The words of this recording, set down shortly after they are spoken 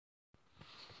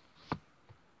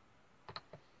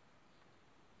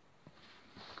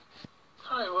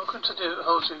Welcome to the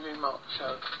Holsworthy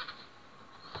show.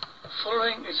 The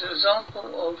following is an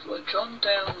example of John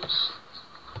Downes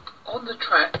on the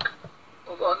track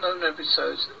of unknown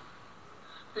episodes.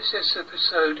 This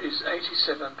episode is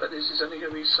 87, but this is only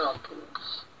going to be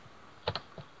samples.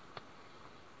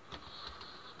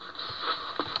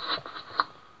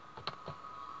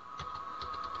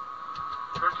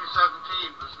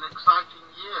 2017 was an exciting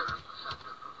year at the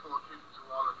Centre for Fortean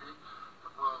Zoology,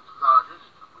 the world's largest,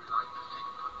 and we like to think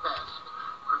the best,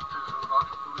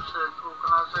 cryptozoological research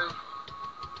organisation.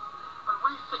 And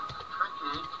we think that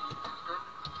 2018 is going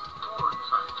to be more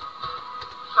exciting.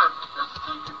 So let's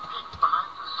take a peek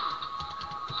behind the scenes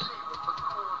to see what the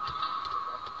core team of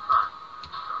on the track,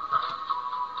 John Downes and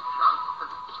Sean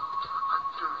Phillipson, are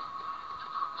doing to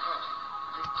prepare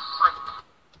the exciting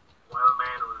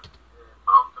well-mannered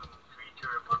mountain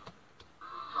creature among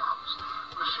jobs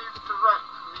received direct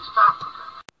from East Africa.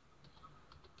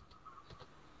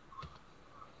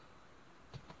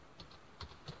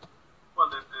 well,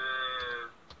 the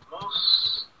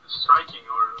most striking,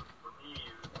 or for me,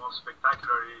 the most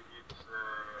spectacular is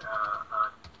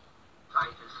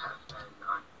Scientists have been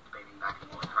debating back and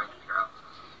forth trying to figure out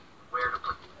where to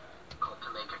put to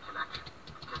make a connection,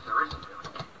 because there isn't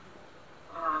really.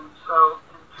 And so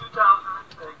in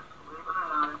 2006, believe it or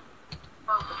not,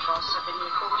 Albatross have been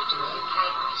recorded in the UK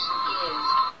in recent years.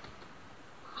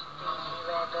 The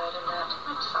Rare Bird Alert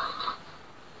website.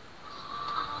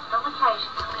 Not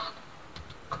occasionally.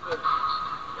 good.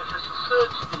 It is the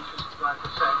third species, like I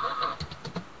said.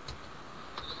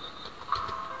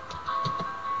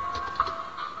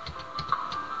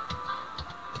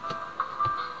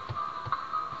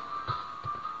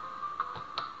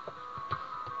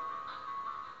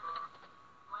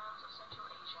 Wales of Central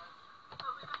Asia.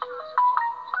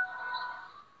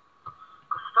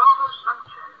 Gustavo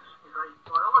Sanchez is a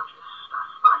biologist, a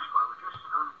Spanish biologist,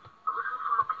 originally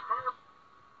from a Canary.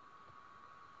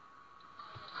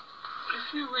 If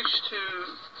you wish to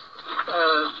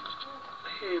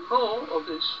hear more of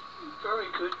this very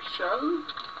good show,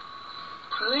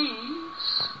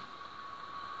 please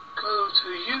go to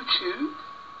YouTube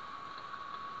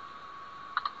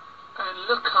and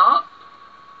look up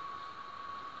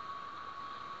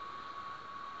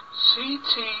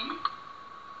Cfz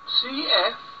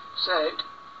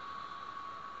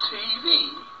TV,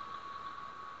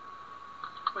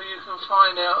 where you can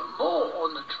find out more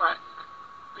on the track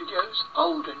videos,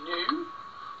 old and new,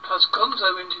 plus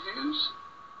Gonzo interviews,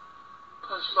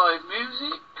 plus live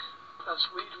music, plus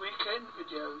weekend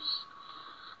videos.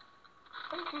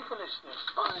 Thank you for listening.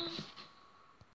 Bye.